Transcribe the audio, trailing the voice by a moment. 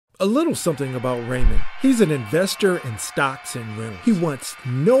A little something about Raymond. He's an investor in stocks and rentals. He wants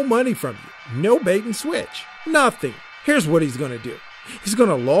no money from you, no bait and switch, nothing. Here's what he's going to do. He's going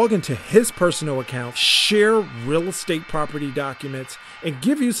to log into his personal account, share real estate property documents, and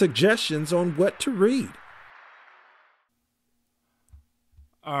give you suggestions on what to read.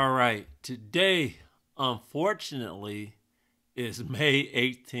 All right, today, unfortunately, is May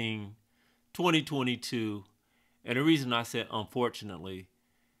 18, 2022. And the reason I said unfortunately,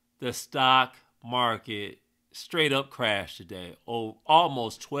 the stock market straight up crashed today,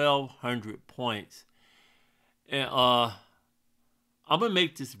 almost 1,200 points. And I'm going to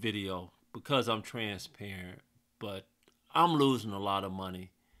make this video because I'm transparent, but I'm losing a lot of money.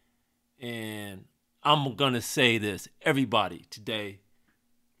 And I'm going to say this, everybody today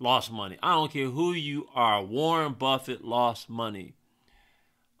lost money. I don't care who you are. Warren Buffett lost money.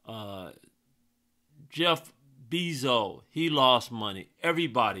 Jeff Bezos, he lost money.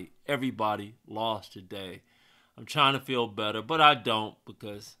 Everybody lost today. I'm trying to feel better, but I don't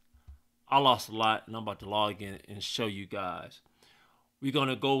because I lost a lot, and I'm about to log in and show you guys. We're going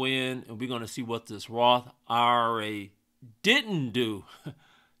to go in and we're going to see what this Roth IRA didn't do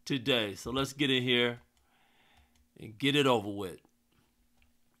today. So let's get in here and get it over with.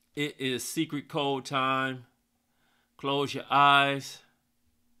 It is secret code time. Close your eyes.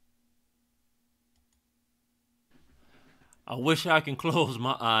 I wish I can close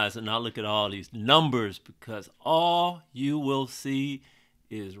my eyes and not look at all these numbers because all you will see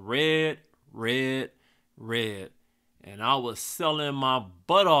is red, red, red. And I was selling my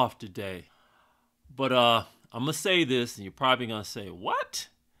butt off today. But I'm going to say this, and you're probably going to say, what?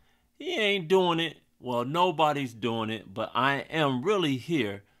 He ain't doing it. Well, nobody's doing it, but I am really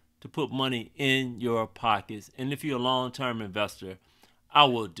here to put money in your pockets. And if you're a long-term investor, I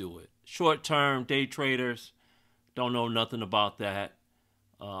will do it. Short-term day traders, don't know nothing about that.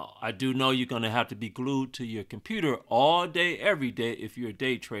 I do know you're going to have to be glued to your computer all day, every day if you're a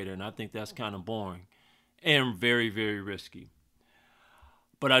day trader, and I think that's kind of boring and very, very risky.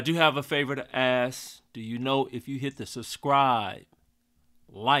 But I do have a favor to ask. Do you know if you hit the subscribe,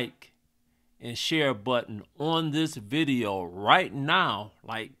 like, and share button on this video right now,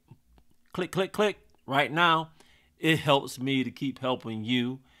 like click, click, click right now, it helps me to keep helping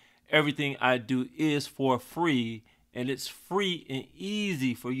you. Everything I do is for free, and it's free and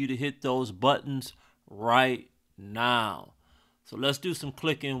easy for you to hit those buttons right now. So let's do some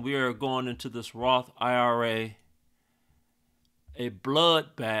clicking. We are going into this Roth IRA, a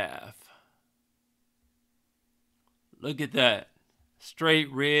bloodbath. Look at that. Straight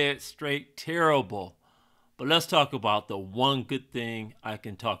red, straight terrible. But let's talk about the one good thing I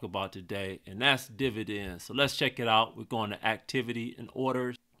can talk about today, and that's dividends. So let's check it out. We're going to activity and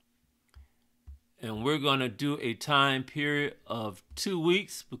orders. And we're going to do a time period of 2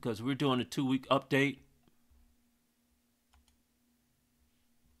 weeks because we're doing a 2-week update.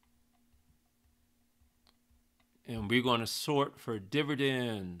 And we're going to sort for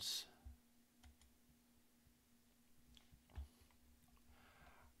dividends.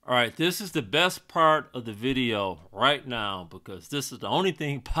 All right, this is the best part of the video right now because this is the only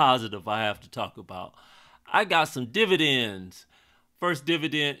thing positive I have to talk about. I got some dividends. First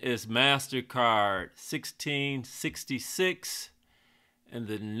dividend is MasterCard, 1666. And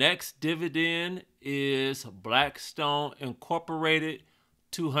the next dividend is Blackstone Incorporated,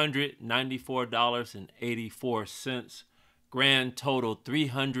 $294.84. Grand total,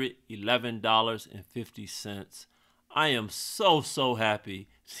 $311.50. I am so happy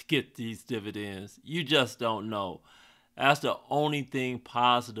to get these dividends. You just don't know. That's the only thing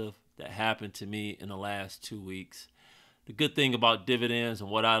positive that happened to me in the last 2 weeks. The good thing about dividends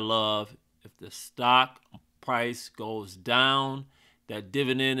and what I love, if the stock price goes down, that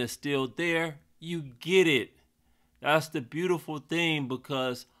dividend is still there, you get it. That's the beautiful thing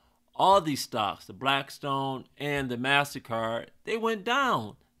because all these stocks, the Blackstone and the MasterCard, they went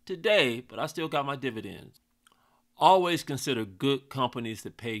down today, but I still got my dividends. Always consider good companies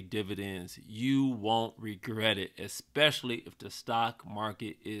that pay dividends. You won't regret it, especially if the stock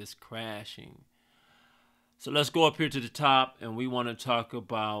market is crashing. So let's go up here to the top, and we want to talk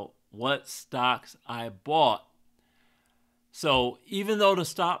about what stocks I bought. So even though the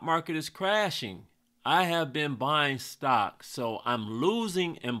stock market is crashing, I have been buying stocks. So I'm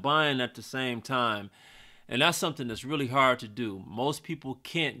losing and buying at the same time. And that's something that's really hard to do. Most people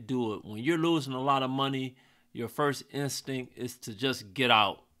can't do it. When you're losing a lot of money, your first instinct is to just get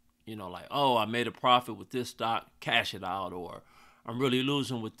out. You know, like, oh, I made a profit with this stock, cash it out. Or I'm really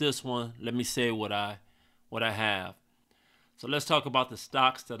losing with this one. Let me say what I have. So let's talk about the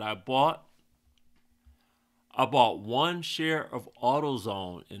stocks that I bought. I bought one share of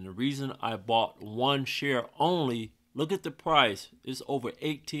AutoZone, and the reason I bought one share only, look at the price. It's over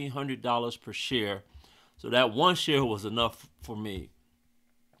 $1,800 per share. So that one share was enough for me.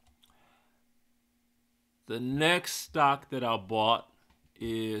 The next stock that I bought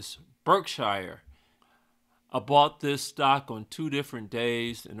is Berkshire. I bought this stock on 2 different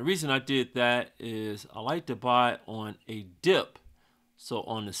days, and the reason I did that is I like to buy on a dip. So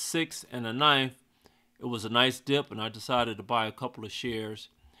on the 6th and the 9th, it was a nice dip, and I decided to buy a couple of shares.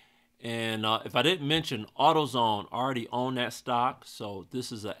 And if I didn't mention, AutoZone already owned that stock, so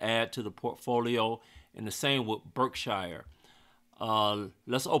this is an add to the portfolio, and the same with Berkshire.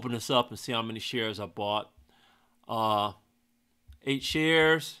 Let's open this up and see how many shares I bought. 8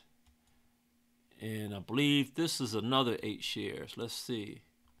 shares. And I believe this is another 8 shares. Let's see.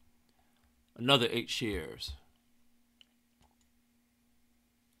 Another 8 shares.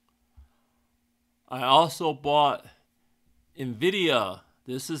 I also bought NVIDIA.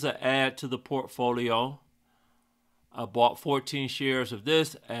 This is an add to the portfolio. I bought 14 shares of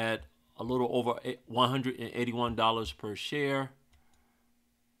this at a little over $181 per share.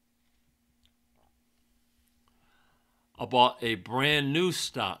 I bought a brand new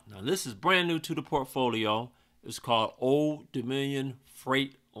stock. Now this is brand new to the portfolio. It's called Old Dominion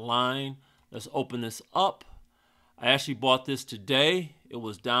Freight Line. Let's open this up. I actually bought this today. It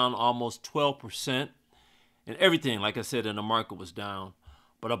was down almost 12%. And everything, like I said, in the market was down.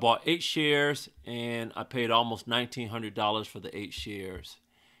 But I bought 8 shares and I paid almost $1,900 for the 8 shares.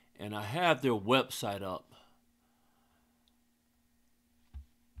 And I have their website up.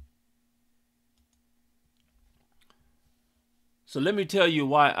 So let me tell you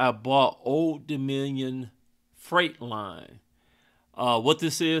why I bought Old Dominion Freight Line. What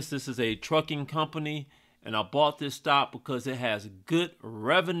this is a trucking company, and I bought this stock because it has good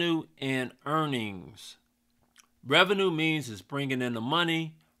revenue and earnings. Revenue means it's bringing in the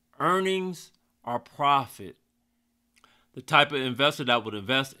money. Earnings are profit. The type of investor that would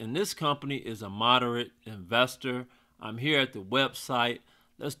invest in this company is a moderate investor. I'm here at the website.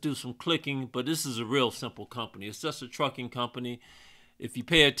 Let's do some clicking, but this is a real simple company. It's just a trucking company. If you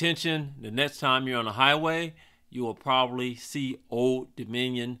pay attention, the next time you're on the highway, you will probably see Old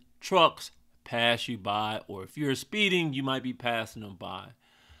Dominion trucks pass you by, or if you're speeding, you might be passing them by.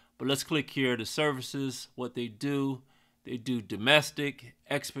 But let's click here, the services, what they do. They do domestic,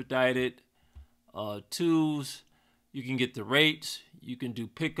 expedited, tools. You can get the rates. You can do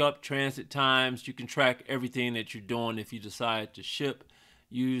pickup, transit times. You can track everything that you're doing if you decide to ship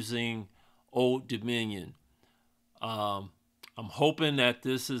using Old Dominion. I'm hoping that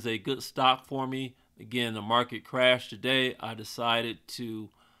this is a good stock for me. Again, the market crashed today. I decided to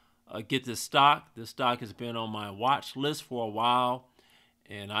get this stock. This stock has been on my watch list for a while,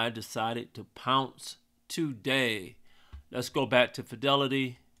 and I decided to pounce today. Let's go back to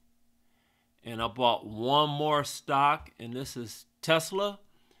Fidelity. And I bought one more stock, and this is Tesla.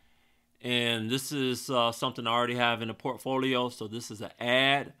 And this is something I already have in the portfolio, so this is an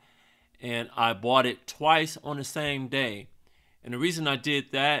ad. And I bought it twice on the same day. And the reason I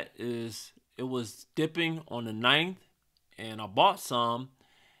did that is it was dipping on the 9th, and I bought some.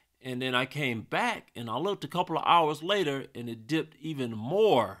 And then I came back, and I looked a couple of hours later, and it dipped even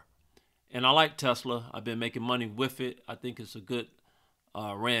more. And I like Tesla. I've been making money with it. I think it's a good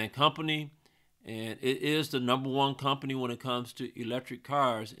ran company. And it is the #1 company when it comes to electric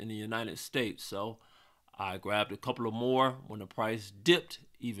cars in the United States. So I grabbed a couple of more when the price dipped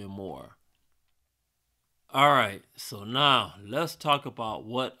even more. All right, so now let's talk about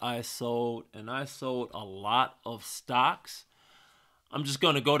what I sold. And I sold a lot of stocks. I'm just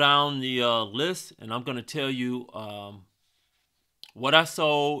going to go down the list, and I'm going to tell you what I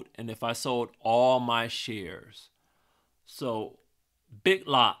sold and if I sold all my shares. So big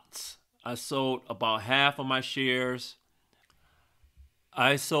lots. I sold about half of my shares.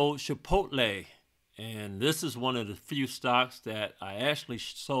 I sold Chipotle, and this is one of the few stocks that I actually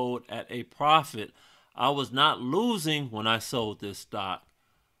sold at a profit. I was not losing when I sold this stock.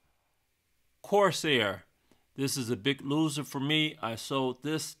 Corsair, this is a big loser for me. I sold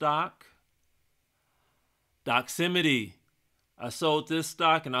this stock. Doximity, I sold this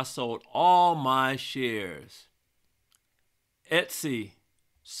stock and I sold all my shares. Etsy,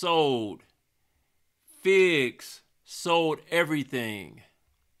 sold. Figs, sold everything.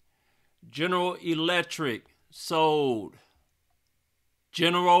 General Electric, sold.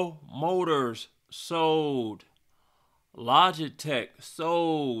 General Motors, sold. Logitech,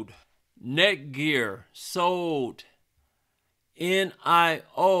 sold. Netgear, sold.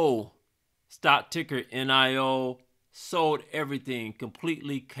 NIO, stock ticker NIO, sold everything,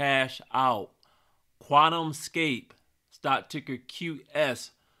 completely cash out. QuantumScape, stock ticker QS,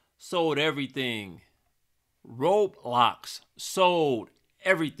 sold everything. Roblox sold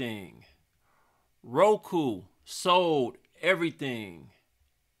everything. Roku sold everything.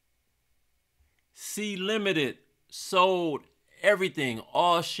 C Limited sold everything.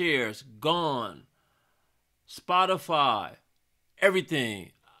 All shares gone. Spotify,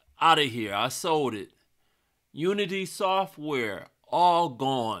 everything out of here. I sold it. Unity Software, all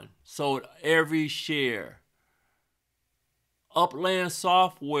gone. Sold every share. Upland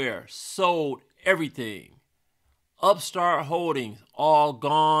Software, sold everything. Upstart Holdings, all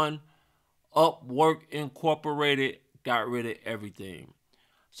gone. Upwork Incorporated, got rid of everything.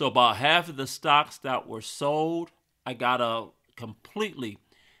 So about half of the stocks that were sold, I got out completely.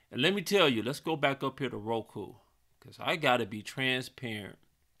 And let me tell you, let's go back up here to Roku, because I got to be transparent.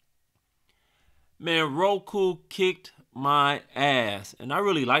 Man, Roku kicked my ass. And I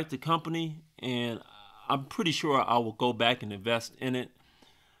really like the company, and I'm pretty sure I will go back and invest in it.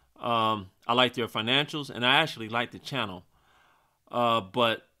 I like their financials, and I actually like the channel.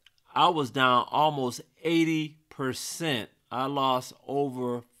 But I was down almost 80%. I lost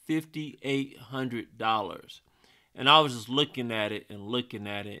over $5,800. And I was just looking at it,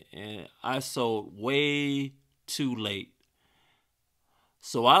 and I sold way too late.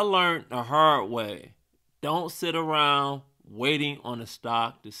 So I learned the hard way. Don't sit around waiting on a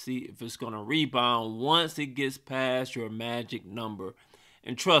stock to see if it's going to rebound once it gets past your magic number.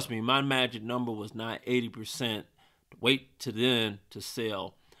 And trust me, my magic number was not 80%. Wait to then to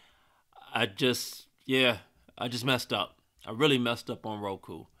sell. I just messed up. I really messed up on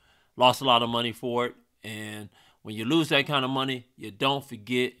Roku. Lost a lot of money for it. And when you lose that kind of money, you don't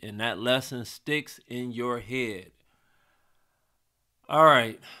forget, and that lesson sticks in your head. All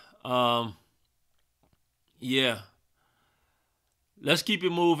right. Let's keep it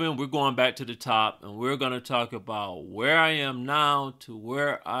moving. We're going back to the top, and we're going to talk about where I am now to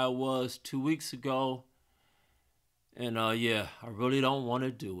where I was 2 weeks ago. And I really don't want to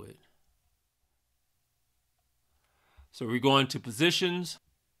do it. So we're going to positions,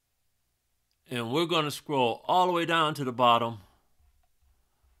 and we're going to scroll all the way down to the bottom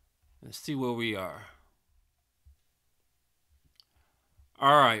and see where we are.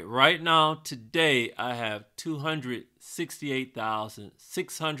 All right, right now, today, I have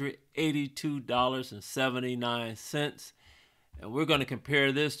 $268,682.79. And we're going to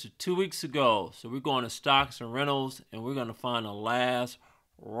compare this to 2 weeks ago. So we're going to stocks and rentals, and we're going to find the last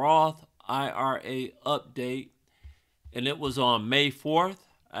Roth IRA update. And it was on May 4th.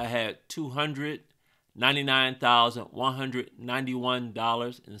 I had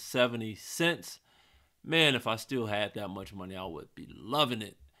 $299,191.70. Man, if I still had that much money, I would be loving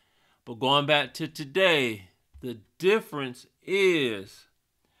it. But going back to today, the difference is,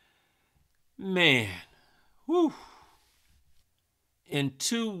 man, whew. In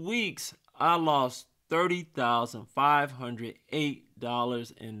 2 weeks, I lost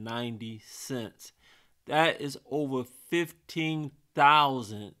 $30,508.90. That is over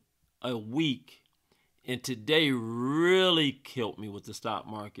 $15,000 a week. And today really killed me with the stock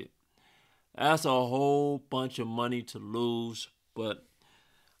market. That's a whole bunch of money to lose, but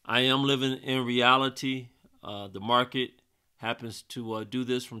I am living in reality. The market happens to do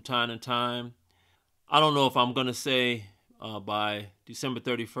this from time to time. I don't know if I'm going to say by December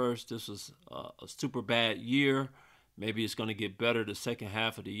 31st, this was a super bad year. Maybe it's going to get better the second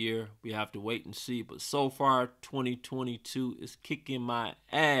half of the year. We have to wait and see. But so far, 2022 is kicking my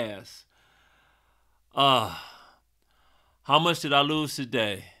ass. How much did I lose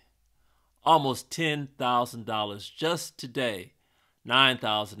today? Almost $10,000 just today.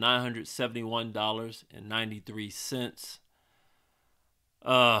 $9,971.93.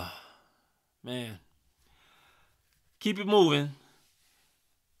 Man. Keep it moving.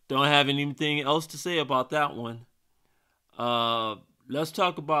 Don't have anything else to say about that one. Let's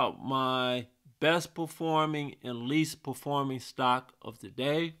talk about my best performing and least performing stock of the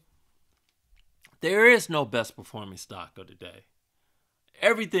day. There is no best performing stock of the day.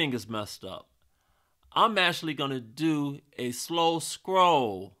 Everything is messed up. I'm actually going to do a slow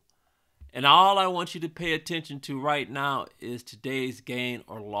scroll. And all I want you to pay attention to right now is today's gain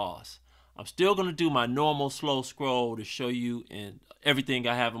or loss. I'm still going to do my normal slow scroll to show you and everything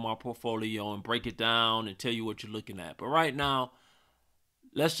I have in my portfolio and break it down and tell you what you're looking at. But right now,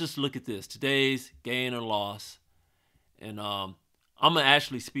 let's just look at this. Today's gain or loss. And I'm going to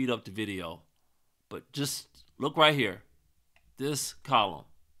actually speed up the video. But just look right here. This column.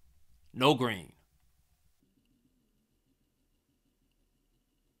 No green.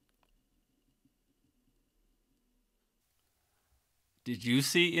 Did you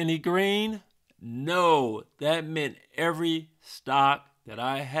see any green? No, that meant every stock that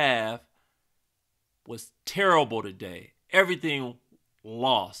I have was terrible today. Everything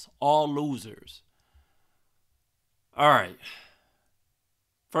lost, all losers. All right.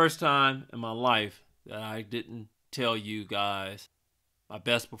 First time in my life that I didn't tell you guys my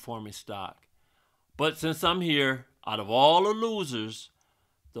best performing stock. But since I'm here, out of all the losers,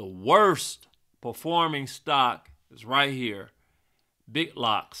 the worst performing stock is right here. Big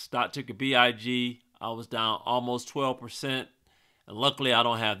Lock, stock ticker BIG. I was down almost 12%. And luckily, I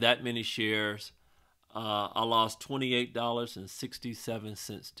don't have that many shares. I lost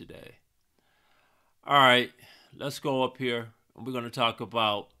 $28.67 today. All right, let's go up here. We're going to talk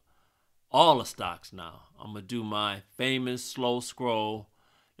about all the stocks now. I'm going to do my famous slow scroll.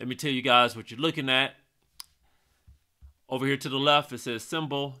 Let me tell you guys what you're looking at. Over here to the left, it says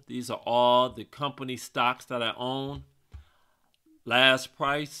symbol. These are all the company stocks that I own. Last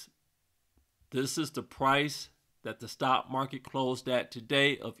price. This is the price that the stock market closed at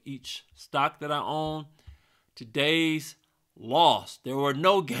today of each stock that I own. Today's loss. There were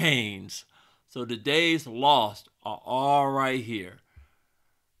no gains. So today's loss are all right here.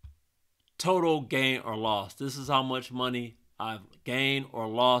 Total gain or loss. This is how much money I've gained or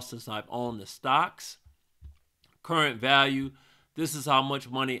lost since I've owned the stocks. Current value. This is how much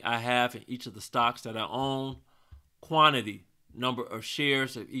money I have in each of the stocks that I own. Quantity. Number of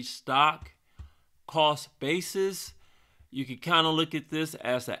shares of each stock. Cost basis. You can kind of look at this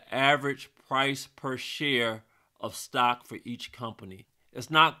as the average price per share of stock for each company. It's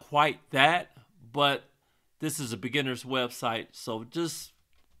not quite that, but this is a beginner's website. So just,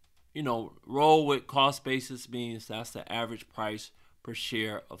 roll with cost basis means that's the average price per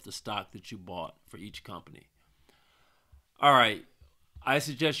share of the stock that you bought for each company. All right. I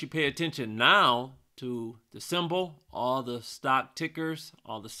suggest you pay attention now to the symbol, all the stock tickers,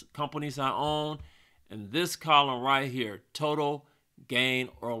 all the companies I own, and this column right here, total gain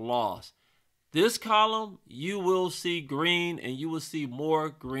or loss. This column, you will see green, and you will see more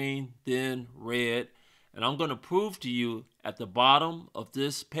green than red. And I'm going to prove to you at the bottom of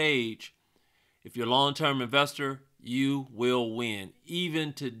this page, if you're a long-term investor, you will win.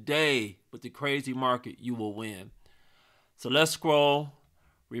 Even today, with the crazy market, you will win. So let's scroll.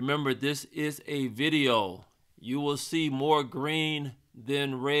 Remember, this is a video. You will see more green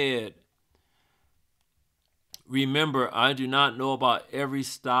than red. Remember, I do not know about every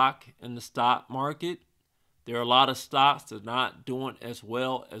stock in the stock market. There are a lot of stocks that are not doing as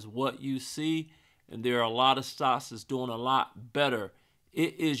well as what you see, and there are a lot of stocks that's doing a lot better.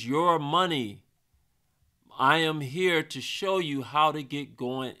 It is your money. I am here to show you how to get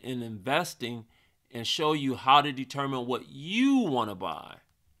going in investing and show you how to determine what you want to buy.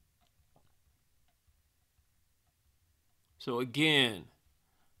 So again,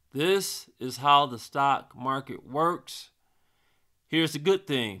 this is how the stock market works. Here's the good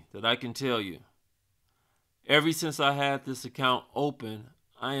thing that I can tell you. Ever since I had this account open,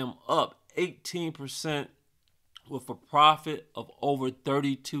 I am up 18% with a profit of over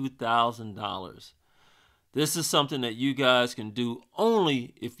 $32,000. This is something that you guys can do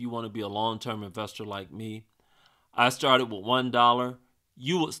only if you want to be a long-term investor like me. I started with $1.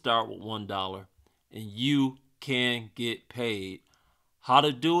 You would start with $1, and you can get paid. How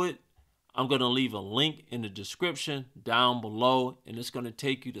to do it? I'm going to leave a link in the description down below, and it's going to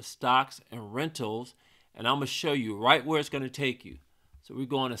take you to stocks and rentals, and I'm going to show you right where it's going to take you. So we're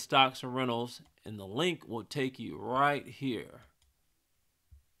going to stocks and rentals, and the link will take you right here.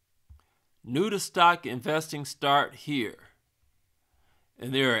 New to stock investing, start here.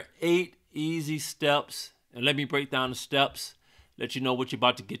 And there are 8 easy steps, and let me break down the steps, let you know what you're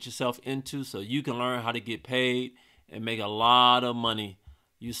about to get yourself into so you can learn how to get paid and make a lot of money.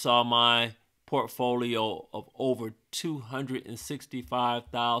 You saw my portfolio of over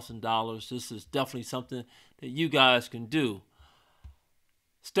 $265,000. This is definitely something that you guys can do.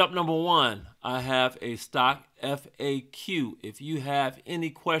 Step number 1, I have a stock FAQ. If you have any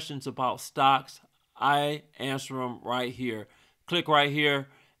questions about stocks, I answer them right here. Click right here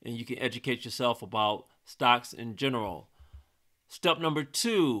and you can educate yourself about stocks in general. Step number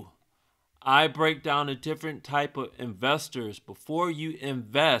 2, I break down the different type of investors. Before you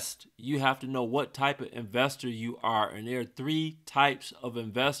invest, you have to know what type of investor you are. And there are 3 types of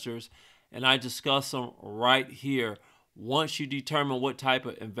investors, and I discuss them right here. Once you determine what type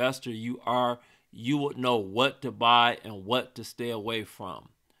of investor you are, you would know what to buy and what to stay away from.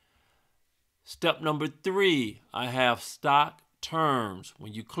 Step number 3, I have stock terms.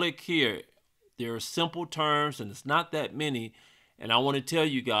 When you click here, there are simple terms, and it's not that many. And I want to tell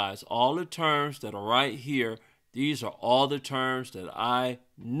you guys, all the terms that are right here, these are all the terms that I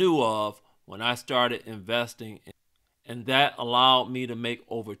knew of when I started investing, and that allowed me to make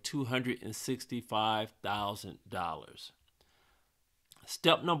over $265,000.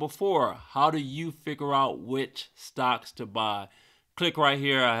 Step number 4, how do you figure out which stocks to buy? Click right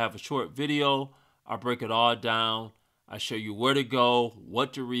here. I have a short video. I break it all down. I show you where to go,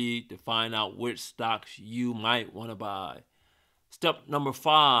 what to read to find out which stocks you might want to buy. Step number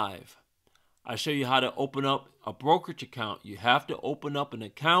 5, I show you how to open up a brokerage account. You have to open up an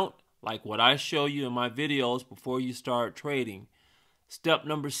account like what I show you in my videos before you start trading. Step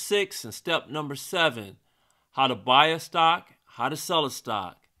number 6 and step number 7, how to buy a stock, how to sell a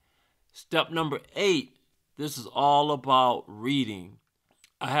stock. Step number 8, this is all about reading.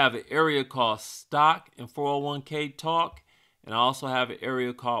 I have an area called Stock and 401k Talk, and I also have an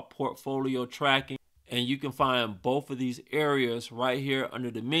area called Portfolio Tracking. And you can find both of these areas right here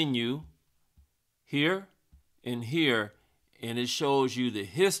under the menu, here and here. And it shows you the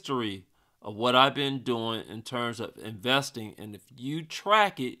history of what I've been doing in terms of investing. And if you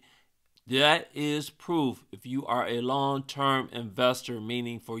track it, that is proof. If you are a long-term investor,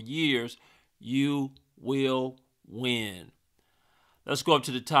 meaning for years, you will win. Let's go up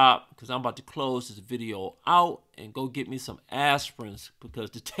to the top because I'm about to close this video out and go get me some aspirins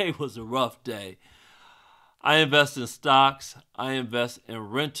because today was a rough day. I invest in stocks. I invest in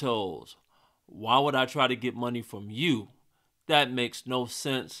rentals. Why would I try to get money from you? That makes no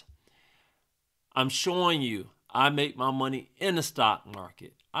sense. I'm showing you I make my money in the stock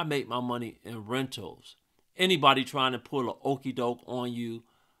market. I make my money in rentals. Anybody trying to pull an okie doke on you,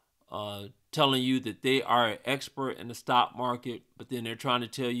 telling you that they are an expert in the stock market, but then they're trying to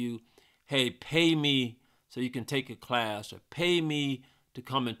tell you, hey, pay me so you can take a class, or pay me to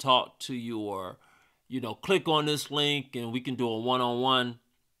come and talk to you, or, click on this link and we can do a one-on-one.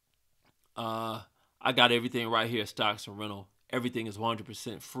 I got everything right here, stocks and rental. Everything is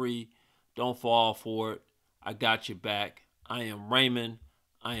 100% free. Don't fall for it. I got your back. I am Raymond.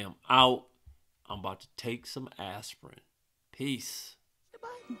 I am out. I'm about to take some aspirin. Peace.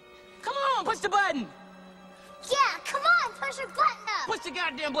 Come on, push the button. Yeah, come on, push your button up. Push the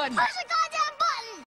goddamn button. Push the